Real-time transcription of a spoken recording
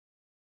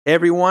Hey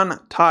everyone,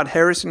 Todd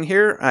Harrison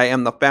here. I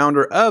am the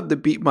founder of the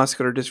Beat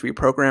Muscular Dystrophy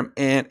program,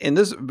 and in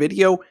this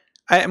video,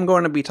 I am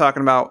going to be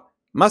talking about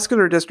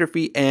muscular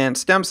dystrophy and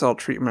stem cell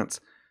treatments.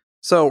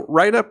 So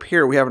right up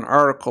here, we have an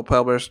article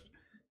published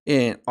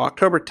in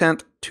October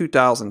 10th,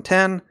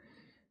 2010,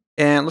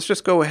 and let's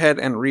just go ahead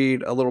and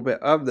read a little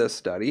bit of this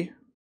study.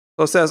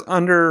 So it says,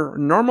 under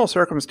normal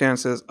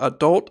circumstances,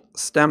 adult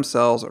stem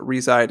cells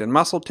reside in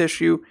muscle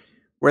tissue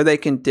where they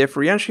can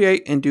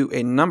differentiate into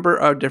a number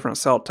of different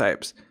cell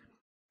types.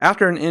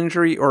 After an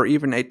injury or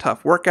even a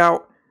tough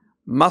workout,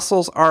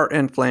 muscles are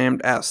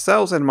inflamed as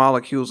cells and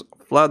molecules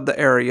flood the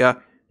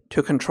area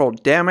to control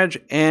damage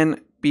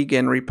and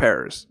begin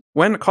repairs.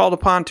 When called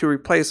upon to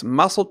replace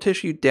muscle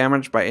tissue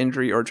damaged by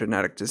injury or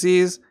genetic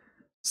disease,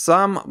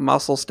 some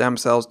muscle stem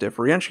cells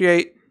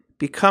differentiate,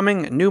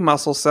 becoming new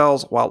muscle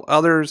cells, while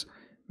others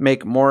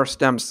make more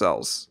stem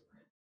cells.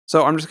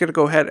 So I'm just going to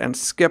go ahead and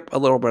skip a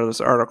little bit of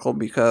this article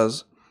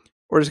because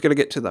we're just going to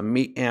get to the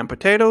meat and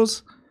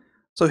potatoes.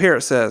 So here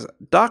it says,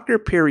 Dr.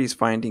 Perry's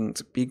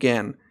findings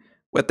begin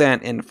with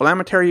an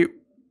inflammatory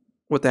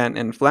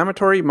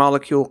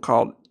molecule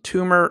called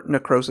tumor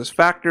necrosis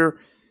factor,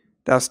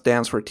 that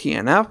stands for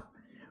TNF,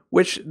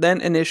 which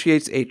then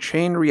initiates a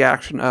chain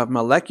reaction of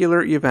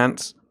molecular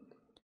events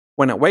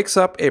when it wakes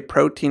up a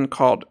protein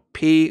called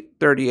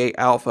p38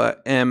 alpha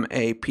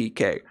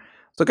MAPK.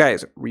 So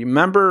guys,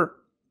 remember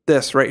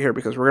this right here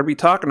because we're going to be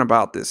talking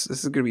about this.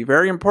 This is going to be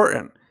very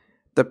important.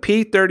 The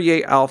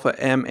p38 alpha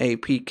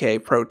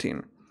MAPK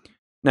protein.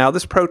 Now,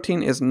 this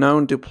protein is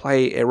known to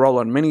play a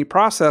role in many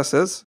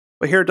processes,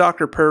 but here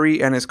Dr.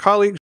 Perry and his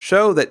colleagues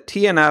show that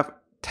TNF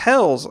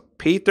tells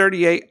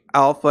p38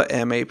 alpha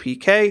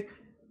MAPK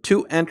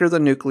to enter the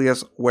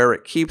nucleus, where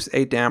it keeps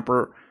a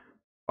damper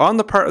on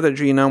the part of the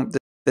genome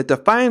that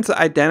defines the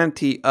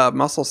identity of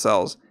muscle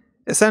cells.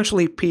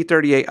 Essentially,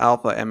 p38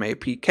 alpha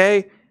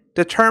MAPK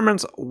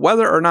determines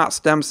whether or not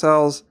stem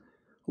cells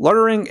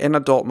loitering in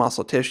adult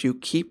muscle tissue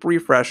keep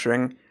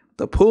refreshing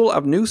the pool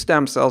of new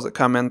stem cells that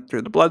come in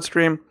through the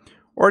bloodstream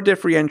or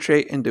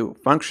differentiate into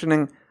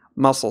functioning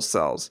muscle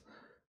cells.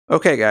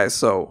 Okay guys,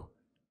 so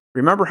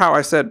remember how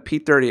I said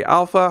p38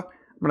 alpha?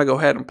 I'm going to go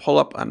ahead and pull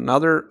up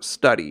another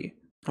study.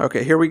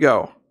 Okay, here we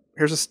go.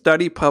 Here's a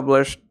study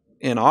published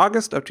in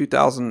August of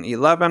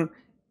 2011,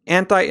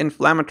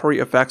 Anti-Inflammatory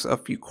Effects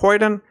of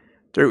Fucoidan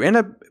through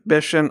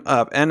Inhibition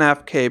of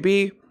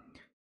NF-κB,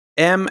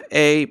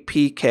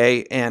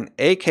 MAPK, and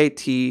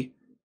AKT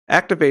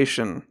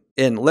activation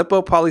in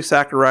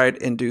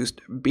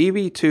lipopolysaccharide-induced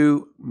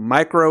BV2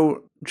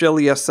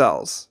 microglia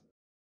cells.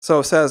 So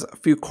it says,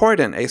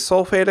 Fucoidan, a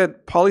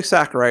sulfated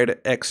polysaccharide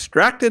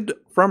extracted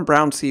from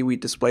brown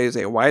seaweed, displays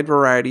a wide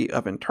variety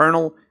of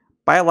internal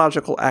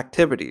biological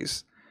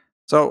activities.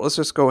 So let's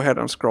just go ahead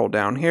and scroll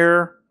down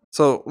here.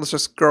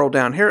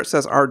 It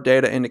says our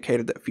data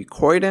indicated that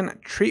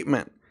Fucoidan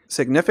treatment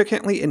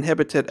significantly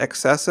inhibited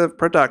excessive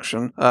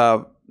production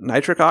of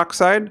nitric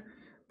oxide.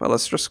 But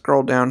let's just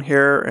scroll down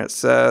here. It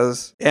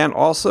says, and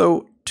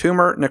also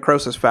tumor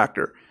necrosis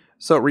factor.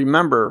 So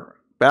remember,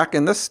 back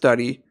in this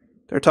study,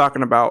 they're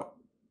talking about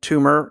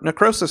tumor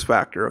necrosis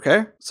factor,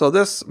 okay? So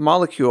this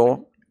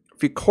molecule,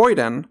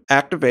 Fucoidan,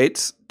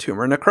 activates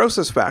tumor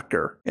necrosis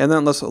factor. And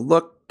then let's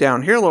look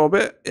down here a little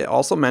bit. It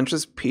also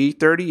mentions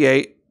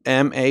p38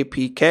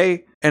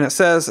 MAPK, and it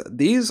says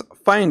these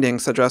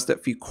findings suggest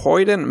that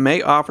Fucoidan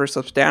may offer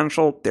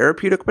substantial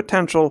therapeutic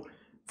potential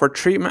for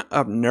treatment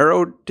of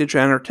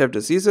neurodegenerative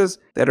diseases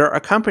that are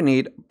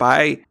accompanied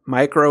by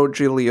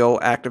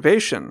microglial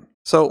activation.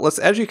 So let's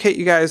educate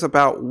you guys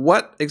about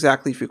what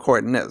exactly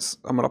Fucoidan is.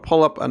 I'm going to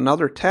pull up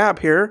another tab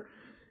here,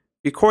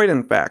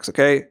 Fucoidan Facts,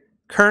 okay?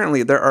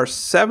 Currently, there are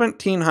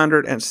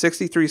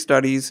 1,763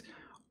 studies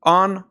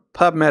on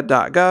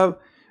PubMed.gov,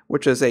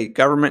 which is a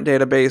government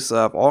database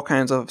of all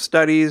kinds of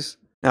studies.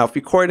 Now,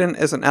 Fucoidan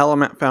is an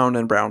element found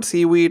in brown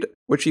seaweed,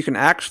 which you can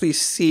actually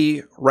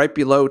see right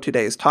below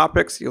today's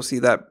topics. You'll see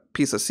that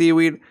piece of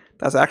seaweed.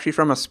 That's actually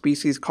from a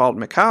species called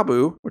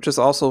Macabu, which is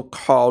also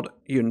called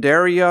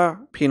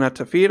Undaria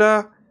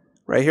pinnatifida.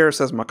 Right here it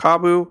says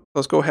Macabu.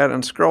 Let's go ahead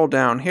and scroll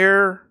down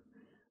here.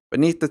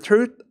 Beneath the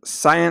truth,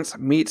 science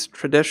meets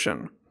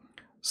tradition.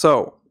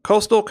 So,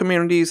 coastal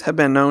communities have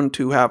been known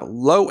to have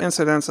low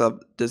incidence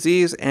of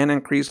disease and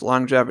increased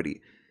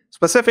longevity.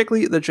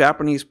 Specifically, the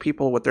Japanese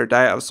people with their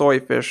diet of soy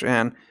fish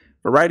and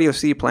variety of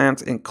sea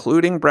plants,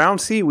 including brown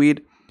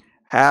seaweed,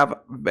 have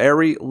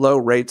very low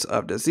rates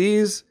of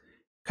disease.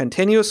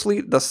 Continuously,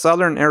 the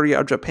southern area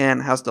of Japan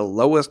has the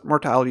lowest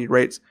mortality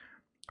rates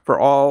for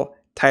all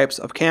types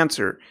of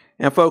cancer.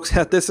 And folks,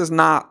 this is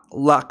not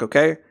luck,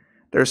 okay?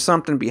 There's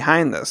something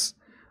behind this.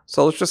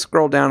 So let's just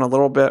scroll down a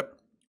little bit.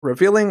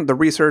 Revealing the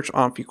research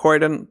on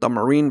Fucoidan, the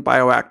marine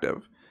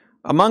bioactive.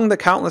 Among the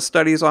countless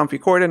studies on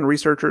Fucoidan,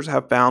 researchers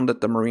have found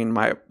that the marine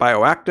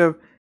bioactive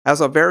has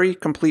a very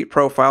complete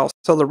profile.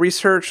 So the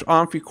research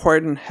on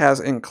Fucoidan has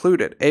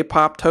included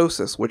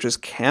apoptosis, which is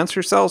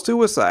cancer cell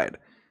suicide,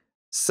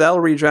 cell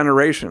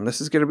regeneration.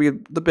 This is going to be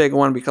the big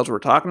one because we're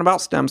talking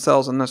about stem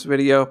cells in this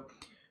video.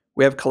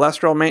 We have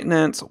cholesterol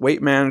maintenance,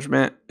 weight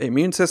management,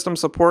 immune system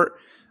support.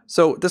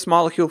 So this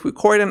molecule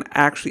fucoidan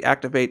actually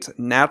activates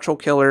natural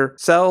killer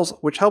cells,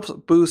 which helps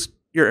boost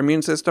your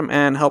immune system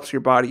and helps your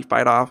body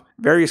fight off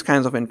various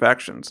kinds of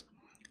infections.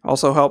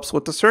 Also helps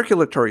with the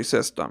circulatory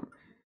system.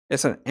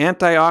 It's an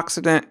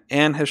antioxidant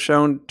and has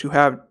shown to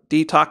have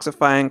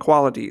detoxifying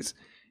qualities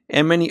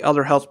and many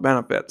other health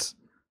benefits.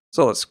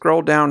 So let's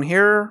scroll down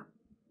here.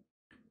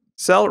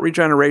 Cell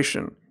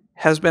regeneration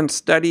has been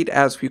studied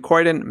as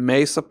fucoidan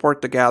may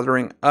support the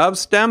gathering of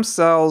stem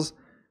cells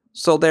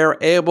so they are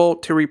able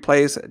to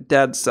replace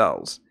dead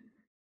cells.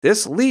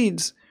 This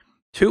leads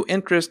to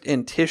interest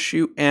in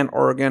tissue and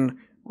organ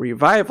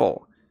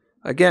revival.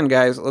 Again,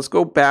 guys, let's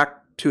go back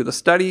to the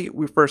study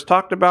we first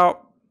talked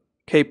about,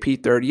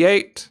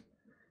 KP38.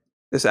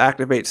 This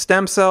activates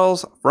stem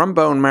cells from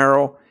bone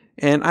marrow,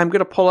 and I'm going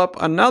to pull up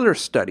another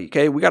study,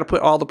 okay? We got to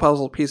put all the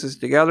puzzle pieces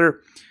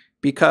together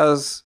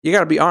because you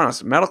got to be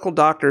honest, medical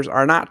doctors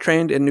are not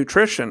trained in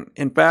nutrition.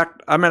 In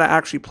fact, I'm going to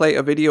actually play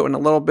a video in a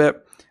little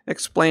bit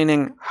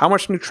explaining how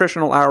much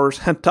nutritional hours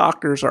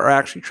doctors are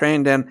actually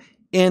trained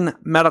in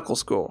medical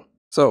school.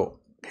 So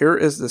here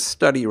is this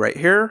study right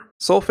here.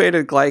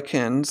 Sulfated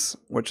glycans,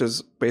 which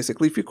is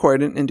basically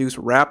fucoidan, induce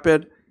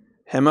rapid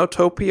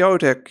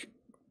hematopoietic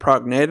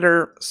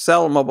progenitor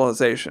cell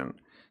mobilization.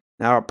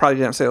 Now, I probably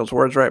didn't say those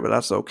words right, but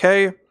that's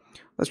okay.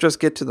 Let's just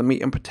get to the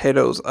meat and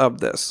potatoes of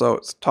this. So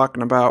it's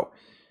talking about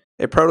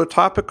a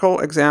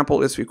prototypical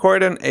example is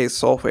fucoidan, a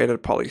sulfated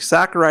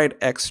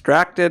polysaccharide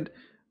extracted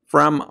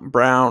from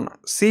brown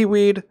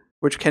seaweed,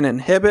 which can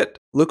inhibit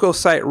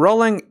leukocyte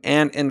rolling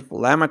and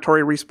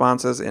inflammatory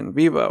responses in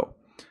vivo.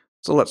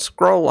 So let's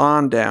scroll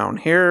on down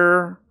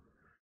here.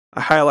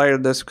 I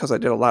highlighted this because I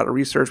did a lot of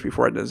research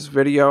before I did this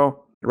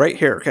video. Right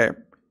here, okay.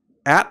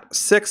 At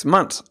 6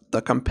 months,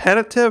 the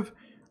competitive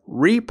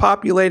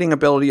repopulating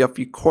ability of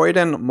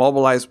fucoidan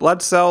mobilized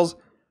blood cells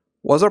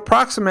was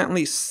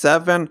approximately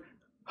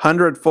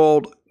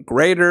 700-fold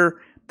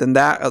greater than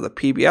that of the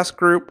PBS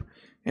group.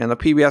 And the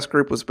PBS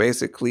group was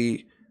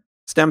basically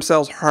stem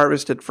cells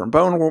harvested from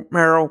bone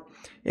marrow.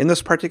 In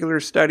this particular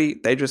study,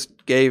 they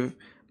just gave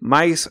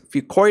mice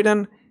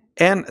fucoidan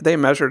and they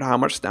measured how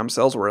much stem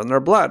cells were in their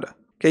blood.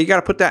 Okay, you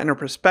got to put that into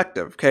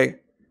perspective, okay?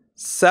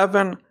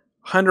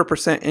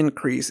 700%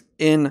 increase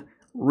in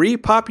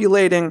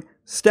repopulating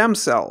stem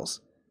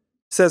cells.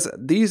 It says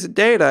these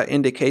data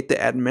indicate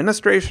the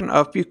administration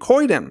of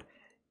fucoidan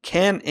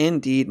can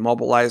indeed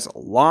mobilize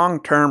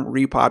long-term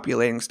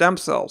repopulating stem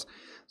cells.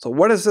 So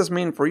what does this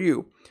mean for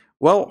you?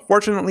 Well,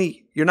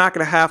 fortunately, you're not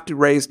going to have to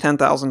raise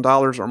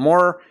 $10,000 or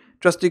more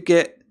just to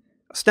get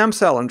stem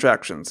cell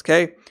injections,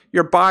 okay?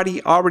 Your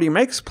body already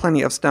makes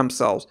plenty of stem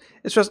cells.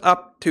 It's just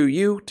up to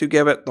you to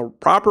give it the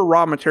proper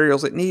raw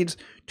materials it needs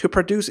to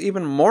produce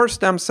even more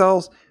stem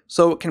cells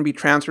so it can be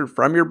transferred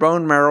from your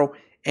bone marrow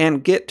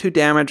and get to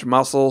damaged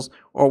muscles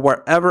or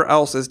whatever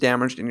else is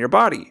damaged in your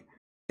body.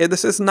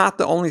 This is not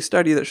the only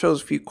study that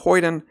shows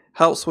fucoidan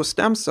helps with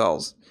stem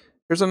cells.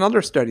 There's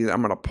another study that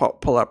I'm going to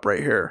pull up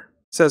right here.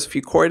 It says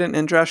fucoidan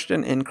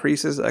ingestion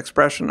increases the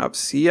expression of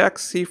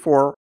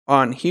CXC4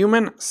 on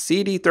human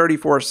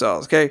CD34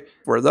 cells. Okay,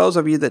 for those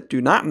of you that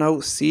do not know,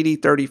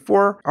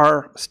 CD34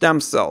 are stem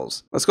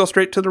cells. Let's go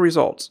straight to the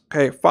results.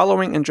 Okay,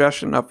 following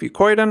ingestion of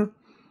fucoidan,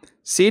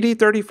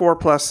 CD34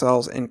 plus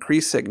cells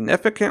increase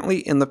significantly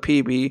in the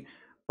PB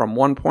from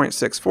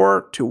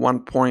 1.64 to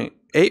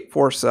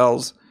 1.84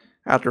 cells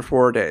after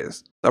 4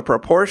 days. The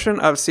proportion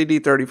of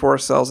CD34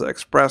 cells that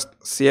expressed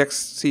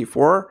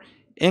CXC4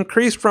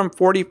 increased from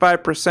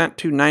 45%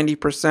 to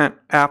 90%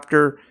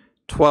 after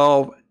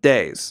 12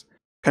 days.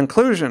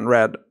 Conclusion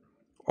read,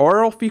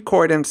 oral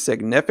fucoidan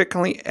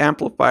significantly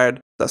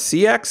amplified the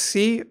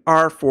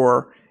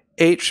CXCR4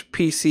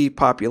 HPC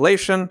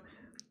population,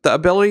 the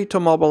ability to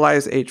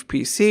mobilize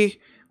HPC,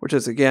 which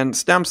is again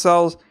stem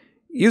cells,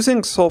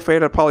 using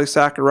sulfated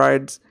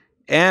polysaccharides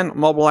and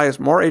mobilize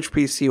more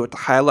HPC with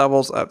high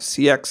levels of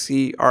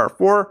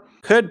CXCR4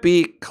 could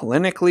be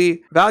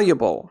clinically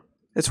valuable.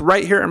 It's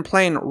right here in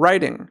plain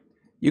writing.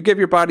 You give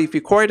your body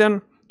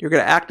fucoidan, you're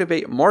going to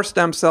activate more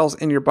stem cells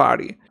in your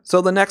body.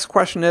 So the next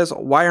question is,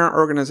 why aren't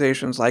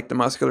organizations like the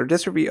Muscular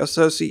Dystrophy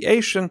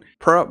Association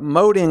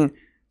promoting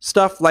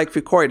stuff like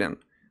fucoidan?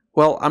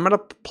 Well, I'm going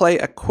to play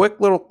a quick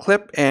little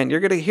clip and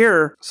you're going to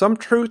hear some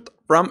truth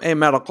from a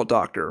medical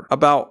doctor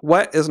about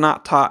what is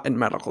not taught in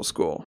medical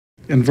school.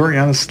 And very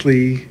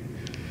honestly,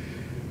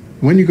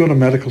 when you go to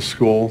medical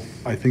school,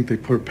 I think they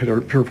put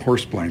a pair of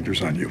horse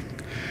blinders on you.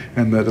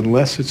 And that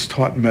unless it's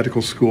taught in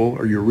medical school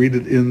or you read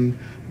it in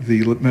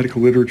the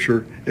medical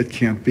literature, it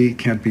can't be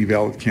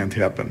valid, can't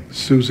happen.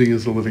 Susie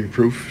is the living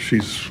proof.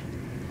 She's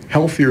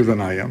healthier than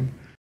I am.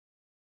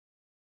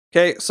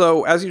 Okay,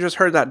 so as you just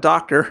heard that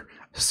doctor,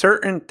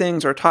 certain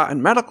things are taught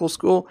in medical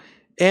school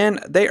and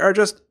they are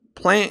just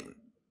plain,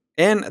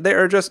 and they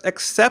are just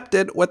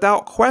accepted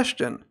without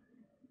question.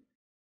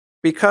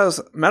 Because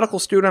medical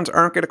students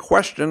aren't going to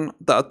question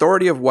the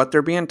authority of what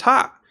they're being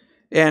taught.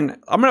 And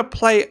I'm going to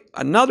play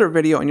another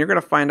video and you're going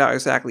to find out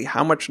exactly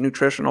how much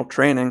nutritional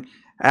training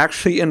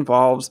actually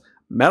involves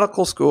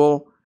medical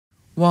school.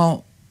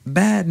 Well,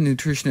 Bad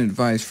nutrition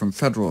advice from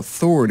federal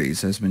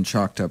authorities has been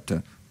chalked up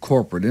to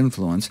corporate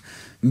influence.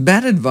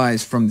 Bad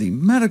advice from the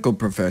medical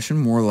profession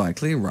more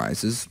likely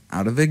arises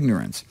out of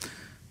ignorance.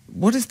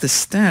 What is the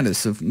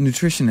status of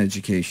nutrition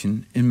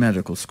education in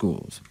medical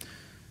schools?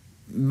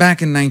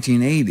 Back in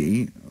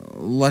 1980,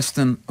 less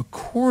than a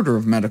quarter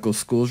of medical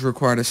schools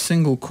required a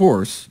single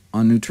course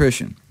on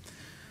nutrition.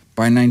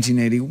 By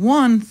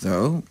 1981,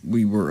 though,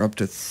 we were up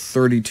to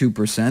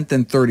 32%,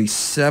 then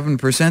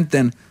 37%,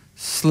 then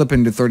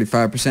slipping to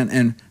 35%,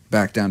 and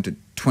back down to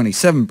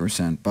 27%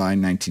 by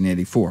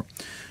 1984.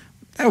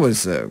 That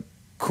was a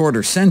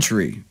quarter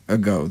century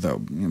ago, though,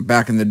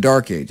 back in the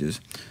Dark Ages.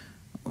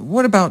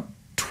 What about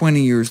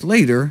 20 years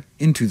later,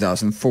 in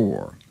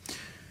 2004?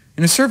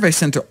 In a survey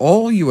sent to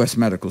all U.S.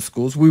 medical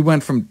schools, we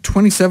went from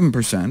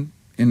 27%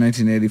 in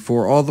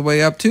 1984 all the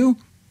way up to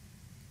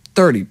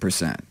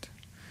 30%.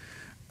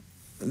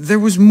 There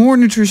was more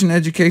nutrition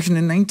education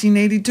in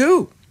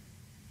 1982.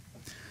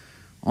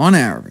 On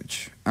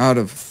average, out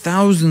of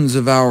thousands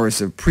of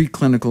hours of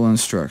preclinical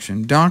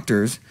instruction,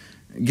 doctors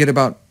get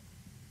about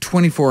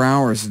 24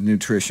 hours of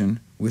nutrition,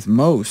 with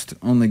most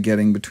only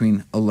getting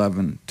between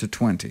 11 to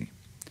 20.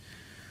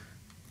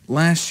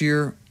 Last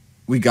year,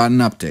 we got an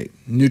update.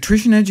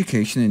 Nutrition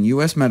education in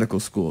U.S. medical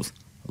schools,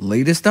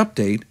 latest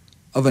update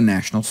of a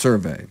national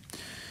survey.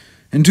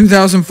 In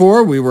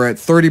 2004, we were at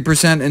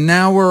 30%, and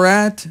now we're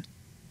at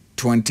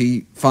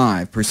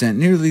 25%,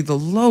 nearly the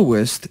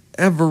lowest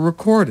ever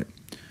recorded.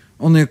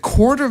 Only a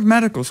quarter of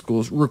medical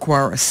schools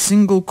require a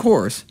single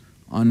course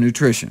on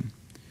nutrition.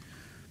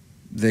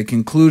 They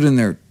conclude in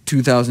their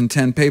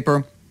 2010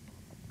 paper,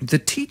 the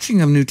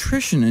teaching of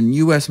nutrition in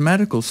U.S.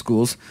 medical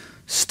schools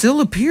still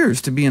appears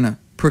to be in a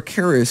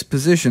precarious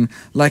position,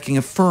 lacking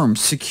a firm,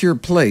 secure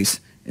place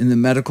in the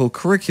medical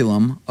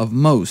curriculum of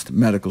most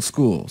medical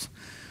schools.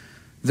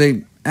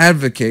 They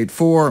advocate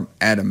for,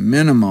 at a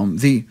minimum,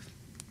 the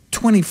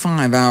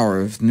 25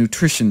 hours of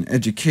nutrition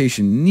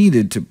education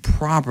needed to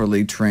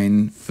properly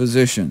train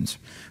physicians.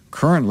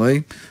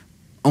 Currently,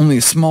 only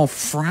a small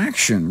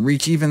fraction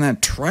reach even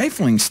that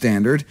trifling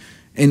standard,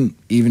 and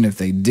even if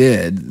they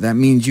did, that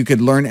means you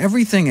could learn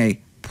everything a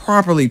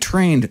properly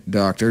trained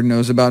doctor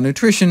knows about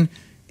nutrition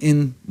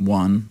in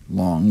one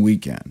long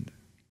weekend.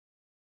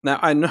 Now,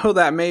 I know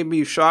that may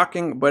be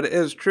shocking, but it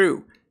is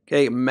true.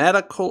 Okay,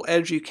 medical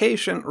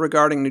education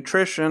regarding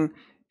nutrition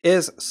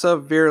is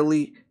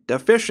severely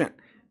deficient.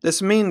 This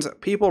means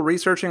people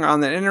researching on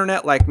the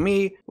internet like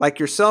me, like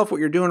yourself, what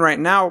you're doing right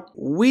now,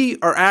 we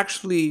are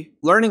actually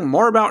learning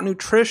more about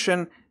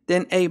nutrition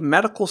than a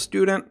medical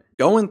student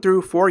going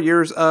through 4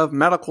 years of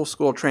medical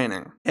school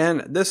training.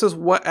 And this is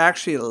what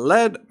actually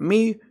led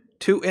me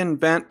to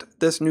invent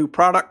this new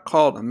product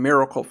called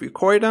Miracle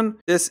Fucoidan.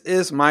 This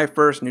is my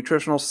first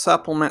nutritional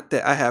supplement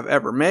that I have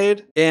ever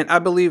made, and I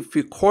believe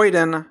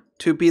Fucoidan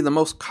to be the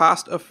most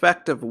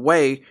cost-effective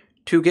way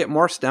to get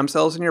more stem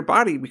cells in your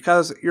body,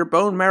 because your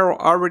bone marrow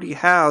already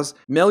has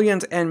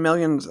millions and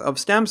millions of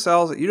stem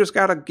cells. You just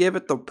got to give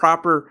it the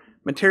proper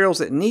materials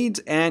it needs,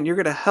 and you're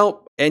going to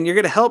help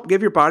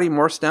give your body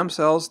more stem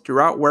cells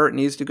throughout where it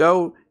needs to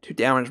go to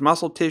damage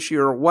muscle tissue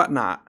or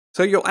whatnot.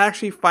 So you'll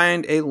actually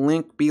find a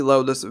link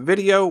below this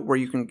video where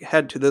you can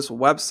head to this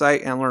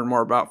website and learn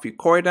more about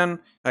Fucoidan.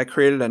 I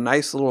created a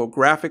nice little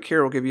graphic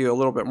here. We'll give you a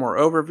little bit more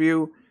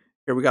overview.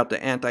 Here we got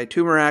the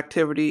anti-tumor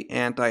activity,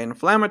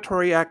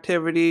 anti-inflammatory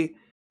activity,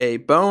 a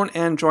bone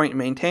and joint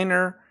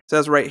maintainer. It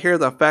says right here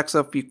the effects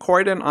of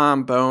Fucoidan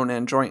on bone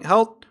and joint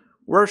health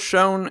were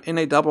shown in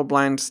a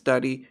double-blind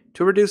study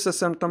to reduce the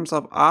symptoms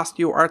of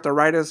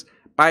osteoarthritis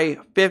by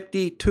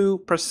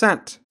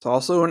 52%. It's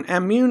also an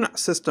immune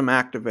system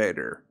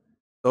activator.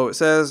 So it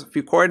says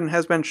Fucoidan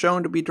has been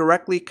shown to be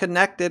directly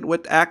connected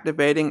with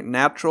activating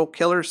natural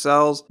killer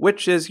cells,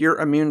 which is your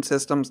immune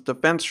system's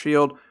defense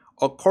shield,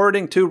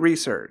 according to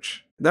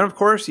research. Then, of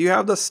course, you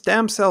have the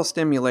stem cell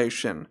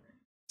stimulation.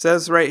 It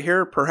says right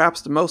here,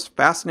 perhaps the most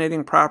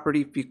fascinating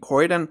property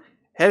Fucoidan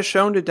has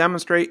shown to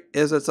demonstrate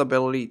is its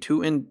ability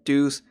to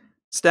induce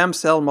stem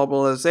cell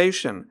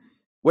mobilization,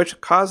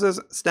 which causes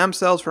stem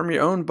cells from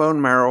your own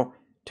bone marrow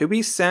to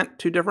be sent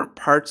to different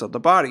parts of the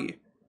body.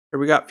 Here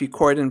we got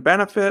Fucoidan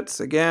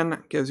benefits.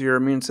 Again, gives your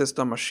immune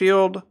system a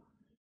shield,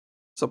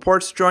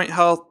 supports joint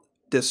health,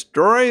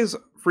 destroys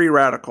free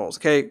radicals,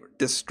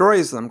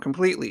 destroys them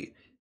completely,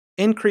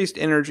 increased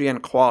energy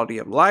and quality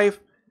of life,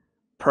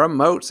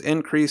 promotes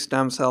increased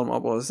stem cell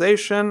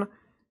mobilization,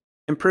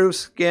 improves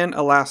skin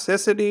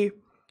elasticity,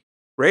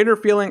 greater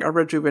feeling of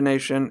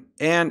rejuvenation,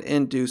 and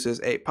induces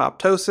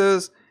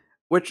apoptosis,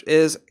 which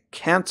is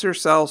cancer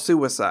cell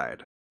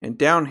suicide. And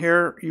down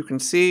here you can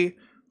see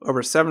over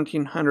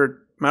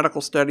 1,700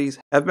 medical studies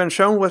have been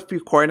shown with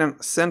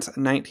Fucoidan since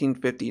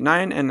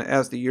 1959, and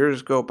as the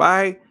years go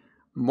by,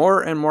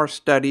 more and more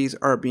studies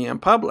are being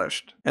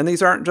published. And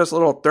these aren't just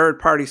little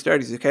third-party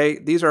studies, okay?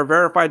 These are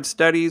verified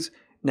studies,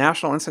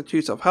 National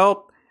Institutes of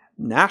Health,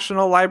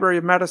 National Library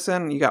of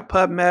Medicine, you got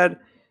PubMed,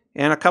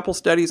 and a couple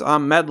studies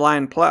on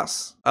Medline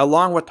Plus,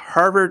 along with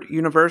Harvard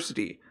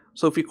University.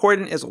 So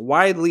Fucoidan is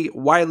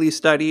widely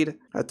studied.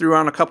 I threw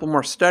on a couple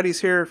more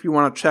studies here if you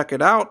want to check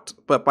it out,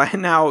 but by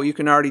now you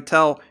can already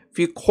tell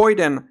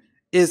Fucoidan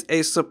is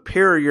a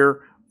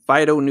superior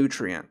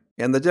phytonutrient.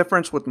 And the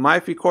difference with my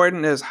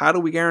Fucoidan is, how do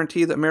we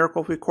guarantee that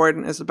Miracle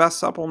Fucoidan is the best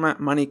supplement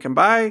money can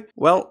buy?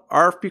 Well,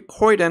 our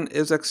Fucoidan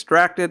is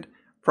extracted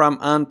from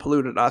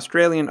unpolluted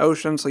Australian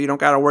ocean, so you don't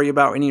got to worry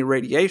about any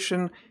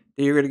radiation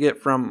that you're going to get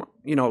from,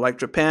 like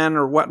Japan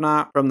or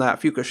whatnot from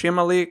that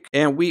Fukushima leak.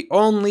 And we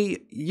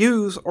only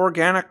use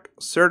organic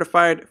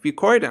certified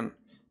Fucoidan.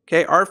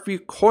 Okay, our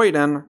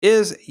Fucoidan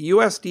is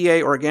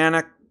USDA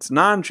organic, it's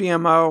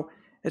non-GMO,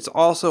 it's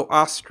also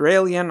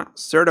Australian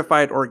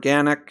certified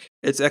organic,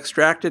 it's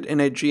extracted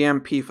in a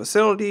GMP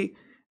facility,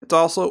 it's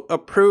also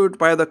approved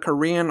by the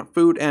Korean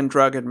Food and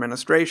Drug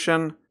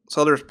Administration.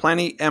 So there's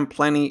plenty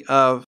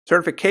of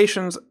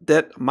certifications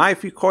that my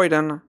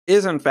Fucoidan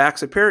is in fact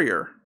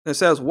superior. It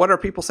says, what are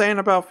people saying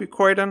about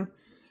Fucoidan?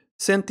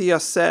 Cynthia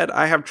said,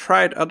 I have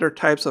tried other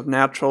types of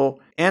natural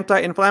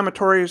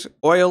anti-inflammatories,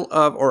 oil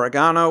of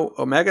oregano,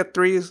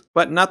 omega-3s,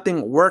 but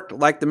nothing worked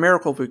like the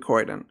Miracle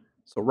Fucoidan.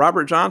 So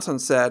Robert Johnson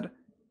said,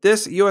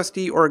 this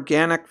USD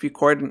organic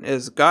Fucoidan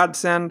is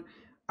godsend.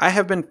 I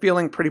have been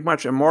feeling pretty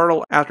much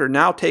immortal after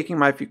now taking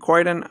my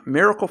Fucoidan.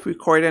 Miracle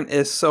Fucoidan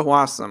is so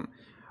awesome.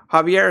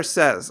 Javier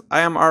says,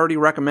 I am already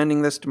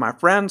recommending this to my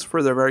friends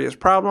for their various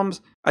problems.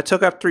 I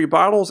took up 3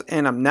 bottles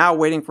and I'm now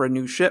waiting for a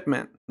new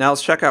shipment. Now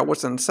let's check out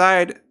what's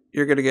inside.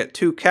 You're going to get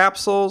 2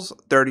 capsules,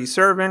 30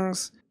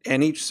 servings,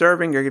 and each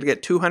serving you're going to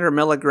get 200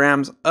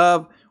 milligrams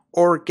of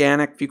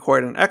organic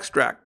Fucoidan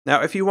extract.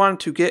 Now if you wanted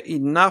to get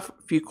enough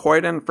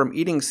Fucoidan from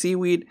eating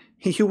seaweed,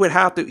 you would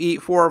have to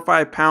eat 4 or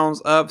 5 pounds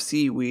of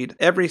seaweed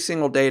every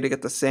single day to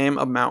get the same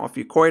amount of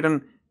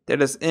Fucoidan that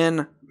is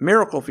in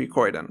Miracle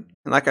Fucoidan.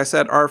 And like I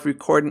said, our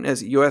Fucoidan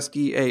is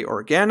USDA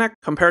organic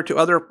compared to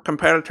other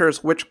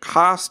competitors which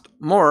cost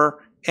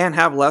more and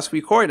have less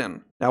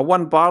Fucoidan. Now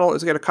 1 bottle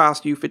is going to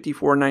cost you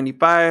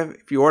 $54.95.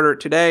 If you order it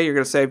today, you're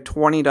going to save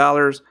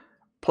 $20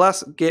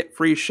 plus get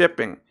free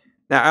shipping.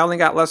 Now I only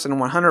got less than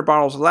 100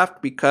 bottles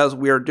left because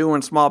we are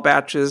doing small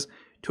batches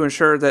to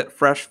ensure that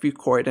fresh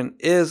Fucoidan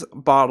is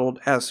bottled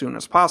as soon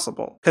as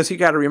possible. Because you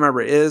got to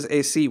remember, it is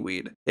a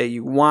seaweed. Yeah,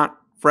 you want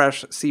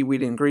fresh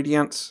seaweed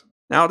ingredients.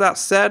 Now that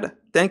said,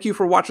 thank you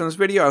for watching this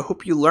video. I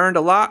hope you learned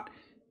a lot,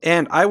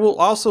 and I will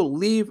also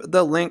leave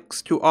the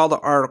links to all the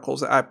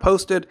articles that I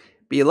posted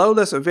below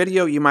this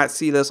video. You might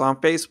see this on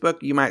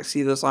Facebook, you might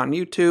see this on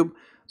YouTube,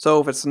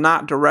 so if it's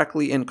not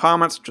directly in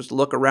comments, just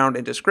look around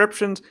in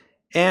descriptions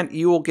and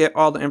you will get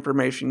all the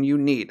information you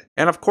need.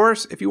 And of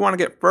course, if you want to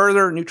get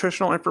further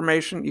nutritional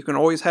information, you can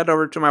always head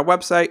over to my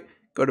website,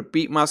 go to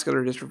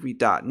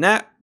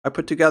beatmusculardystrophy.net. I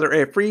put together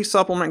a free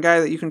supplement guide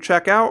that you can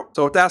check out.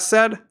 So with that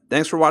said,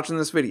 thanks for watching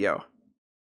this video.